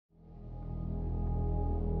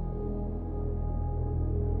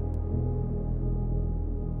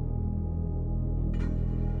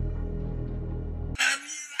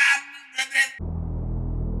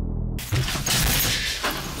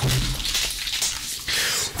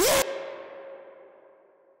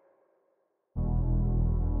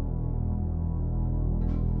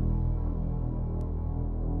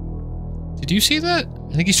do you see that?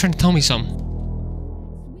 I think he's trying to tell me something.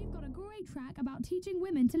 We've got a great track about teaching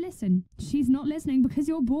women to listen. She's not listening because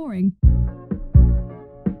you're boring.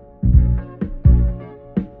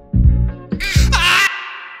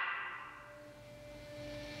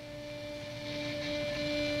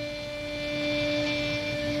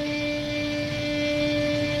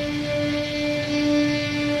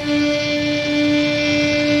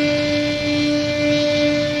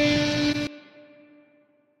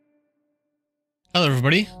 Hello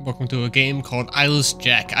everybody, welcome to a game called Eyeless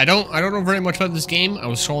Jack. I don't know very much about this game. I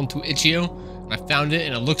was scrolling through Itch.io and I found it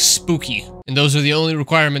and it looks spooky. And those are the only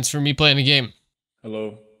requirements for me playing a game.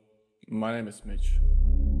 Hello, my name is Mitch.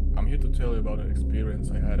 I'm here to tell you about an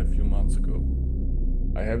experience I had a few months ago.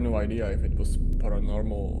 I have no idea if it was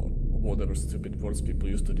paranormal or whatever stupid words people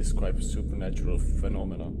use to describe supernatural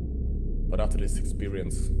phenomena. But after this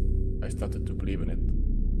experience, I started to believe in it.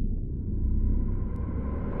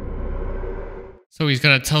 So he's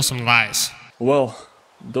gonna tell some lies. Well,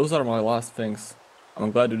 those are my last things.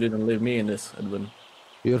 I'm glad you didn't leave me in this, Edwin.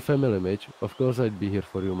 Your family, Mitch. Of course I'd be here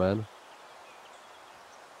for you, man.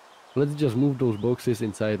 Let's just move those boxes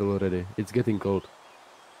inside already. It's getting cold.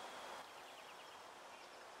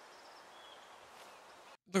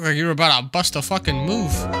 Look like you're about to bust a fucking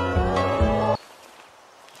move.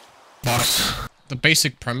 Boss. The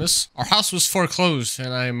basic premise. Our house was foreclosed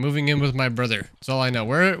and I'm moving in with my brother. That's all I know.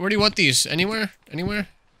 Where do you want these? Anywhere? Anywhere?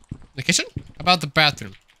 The kitchen? How about the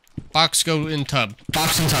bathroom? Box go in tub.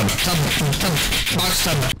 Box in tub. Tub. Box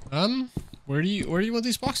tub. Where do you want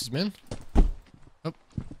these boxes, man?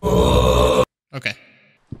 Oh. Okay.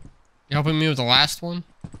 You helping me with the last one?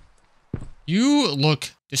 You look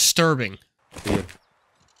disturbing. Here.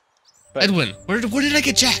 Edwin, where did I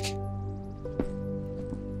get Jack?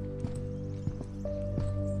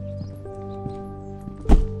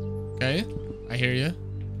 Okay, I hear you.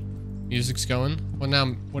 Music's going. What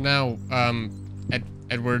now,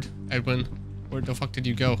 Edwin, where the fuck did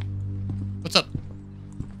you go? What's up?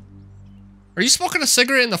 Are you smoking a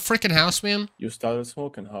cigarette in the freaking house, man? You started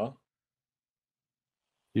smoking, huh?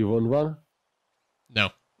 You want one? No.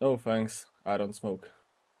 No thanks, I don't smoke.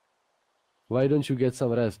 Why don't you get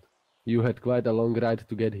some rest? You had quite a long ride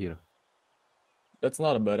to get here. That's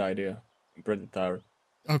not a bad idea. I'm pretty tired.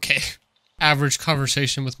 Okay. Average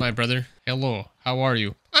conversation with my brother. Hello, how are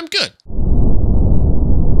you? I'm good.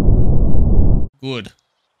 Good.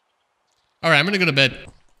 Alright, I'm gonna go to bed.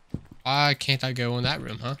 Why can't I go in that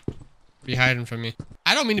room, huh? What are you hiding from me?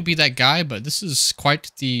 I don't mean to be that guy, but this is quite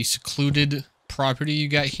the secluded property you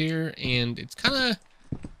got here, and it's kinda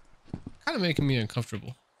making me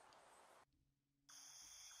uncomfortable.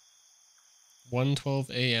 1:12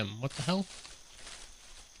 a.m. What the hell?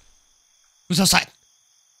 Who's outside?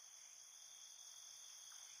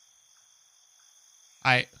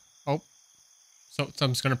 So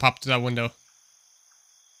something's gonna pop through that window.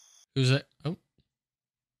 Who's it? Oh.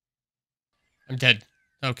 I'm dead.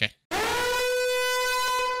 Okay.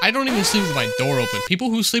 I don't even sleep with my door open. People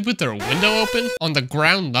who sleep with their window open on the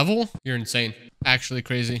ground level? You're insane. Actually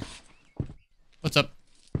crazy. What's up?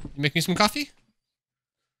 You make me some coffee?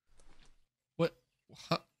 What?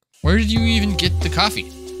 Huh? Where did you even get the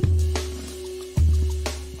coffee?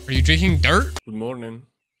 Are you drinking dirt? Good morning.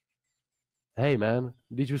 Hey man,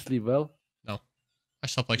 did you sleep well? No. I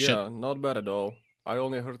slept like shit. Yeah, not bad at all. I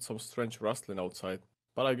only heard some strange rustling outside,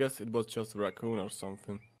 but I guess it was just a raccoon or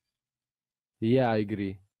something. Yeah, I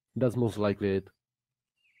agree. That's most likely it.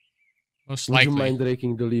 Most Would likely. you mind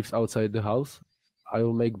raking the leaves outside the house? I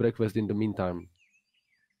will make breakfast in the meantime.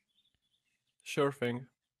 Sure thing.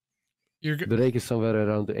 You're good. The rake is somewhere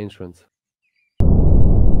around the entrance.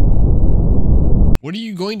 What are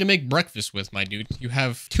you going to make breakfast with, my dude? You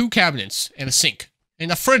have 2 cabinets and a sink.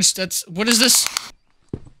 And a fridge that's... What is this?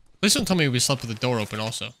 Please don't tell me we slept with the door open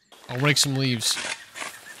also. I'll rake some leaves.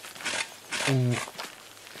 Ooh.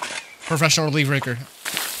 Professional leaf raker.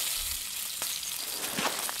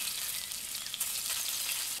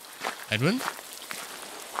 Edwin?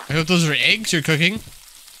 I hope those are eggs you're cooking.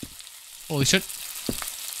 Holy shit.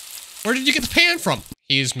 Where did you get the pan from?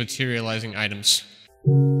 He is materializing items.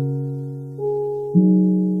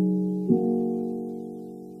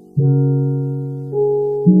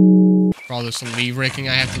 For all this leaf raking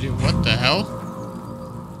I have to do. What the hell?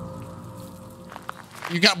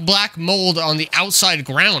 You got black mold on the outside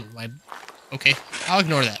ground. Okay, I'll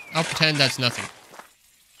ignore that. I'll pretend that's nothing.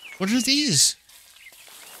 What are these?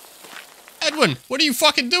 Edwin, what are you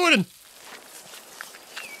fucking doing?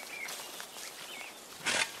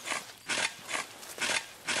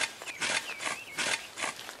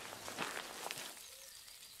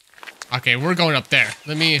 Okay, we're going up there.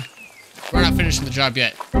 We're not finishing the job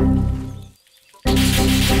yet.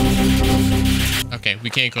 Okay,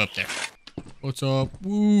 we can't go up there. What's up?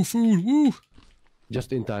 Woo, food, woo.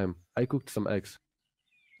 Just in time. I cooked some eggs.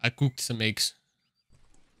 I cooked some eggs.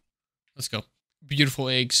 Let's go. Beautiful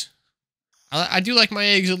eggs. I do like my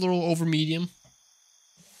eggs a little over medium.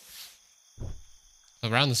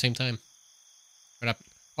 Around the same time. What happened?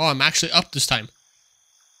 Oh, I'm actually up this time.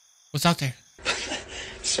 What's out there?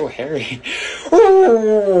 So hairy.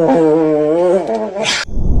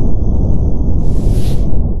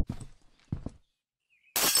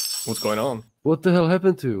 What's going on? What the hell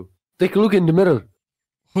happened to you? Take a look in the mirror.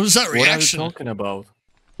 Who's that What are you reaction? talking about?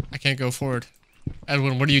 I can't go forward.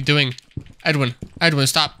 Edwin, what are you doing? Edwin,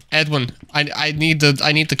 stop. Edwin, I need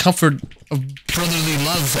the comfort of brotherly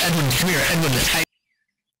love. Edwin, come here. Edwin,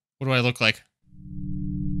 what do I look like?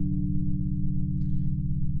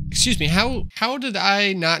 Excuse me, how did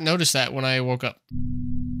I not notice that when I woke up?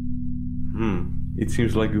 It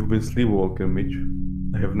seems like you've been sleepwalking, Mitch.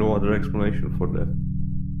 I have no other explanation for that.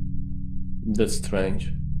 That's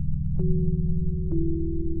strange.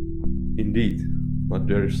 Indeed, but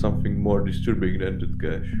there is something more disturbing than that,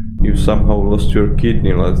 Cash. You somehow lost your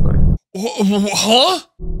kidney last night. Huh?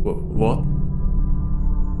 What?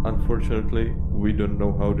 Unfortunately, we don't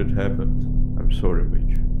know how that happened. I'm sorry,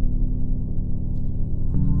 Mitch.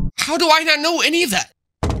 How do I not know any of that?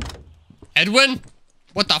 Edwin?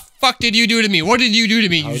 What the fuck did you do to me? What did you do to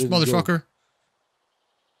me, How you did it motherfucker?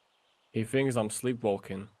 He thinks I'm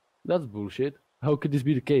sleepwalking. That's bullshit. How could this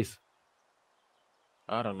be the case?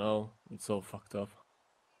 I don't know. It's all fucked up.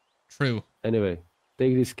 True. Anyway,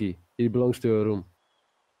 take this key. It belongs to your room.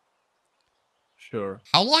 Sure.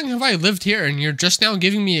 How long have I lived here and you're just now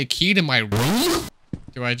giving me a key to my room?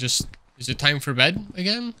 Is it time for bed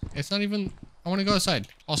again? It's not even, I want to go outside.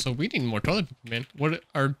 Also, we need more toilet paper, man.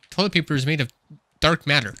 Our toilet paper is made of dark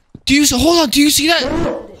matter. Hold on, do you see that?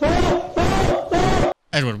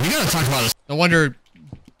 Edwin, we gotta talk about this. No wonder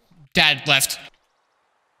Dad left.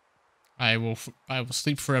 I will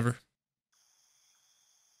sleep forever.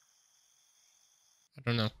 I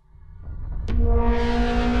don't know.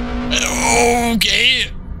 Okay.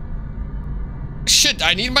 Shit,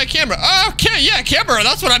 I need my camera. Okay, yeah, camera.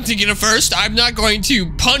 That's what I'm thinking of first. I'm not going to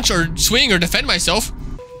punch or swing or defend myself.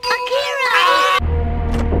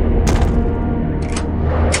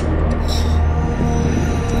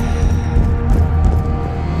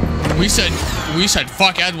 We said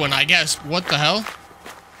fuck Edwin, I guess. What the hell?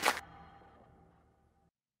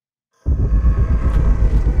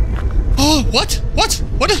 Oh, what? What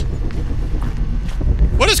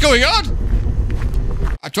is going on?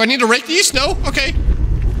 Do I need to rake these? No? Okay.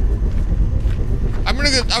 I'm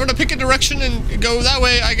gonna pick a direction and go that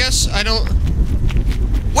way, I guess. I don't...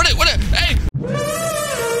 Hey!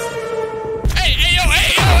 Hey, yo!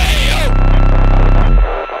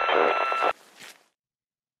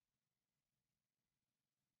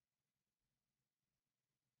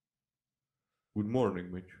 Good morning,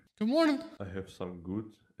 Mitch. Good morning. I have some good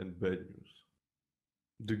and bad news.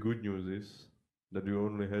 The good news is that you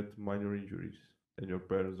only had minor injuries and your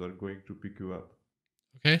parents are going to pick you up.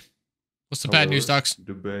 Okay. What's the bad news, However, Docs?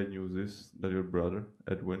 The bad news is that your brother,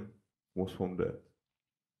 Edwin, was found dead.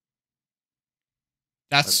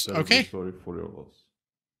 That's I'm terribly okay. sorry for your loss.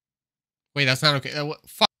 Wait, that's not okay.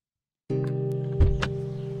 Fuck.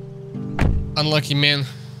 Unlucky man.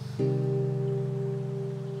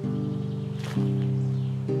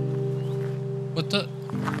 What the?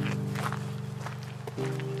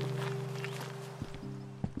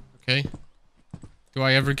 Okay. Do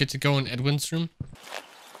I ever get to go in Edwin's room?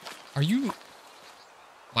 Are you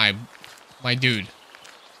my dude?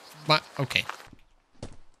 Okay.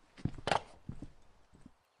 Can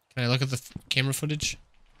I look at the camera footage?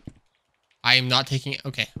 I am not taking it.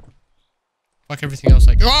 Okay. Fuck everything else.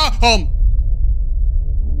 Like,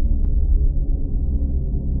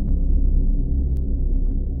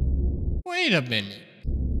 Wait a minute.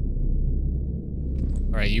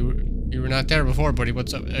 All right, you were not there before, buddy.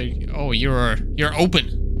 What's up? Oh, you're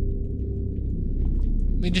open.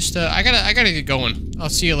 Let me just I gotta get going. I'll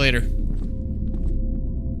see you later.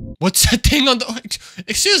 What's that thing on the?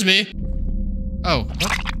 Excuse me. Oh,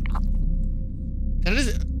 what? That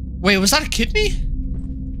is. Wait, was that a kidney?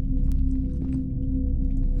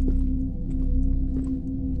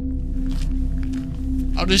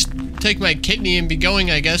 I'll just take my kidney and be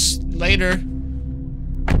going, I guess, later.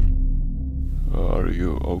 Are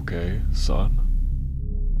you okay, son?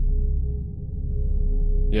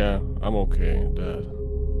 Yeah, I'm okay, Dad.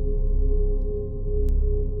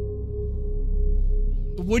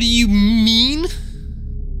 What do you mean?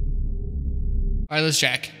 Eyeless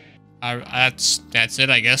Jack. That's it,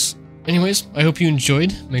 I guess. Anyways, I hope you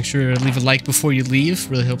enjoyed. Make sure to leave a like before you leave.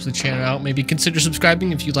 Really helps the channel out. Maybe consider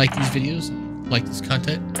subscribing if you like these videos and like this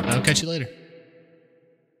content. I'll catch you later.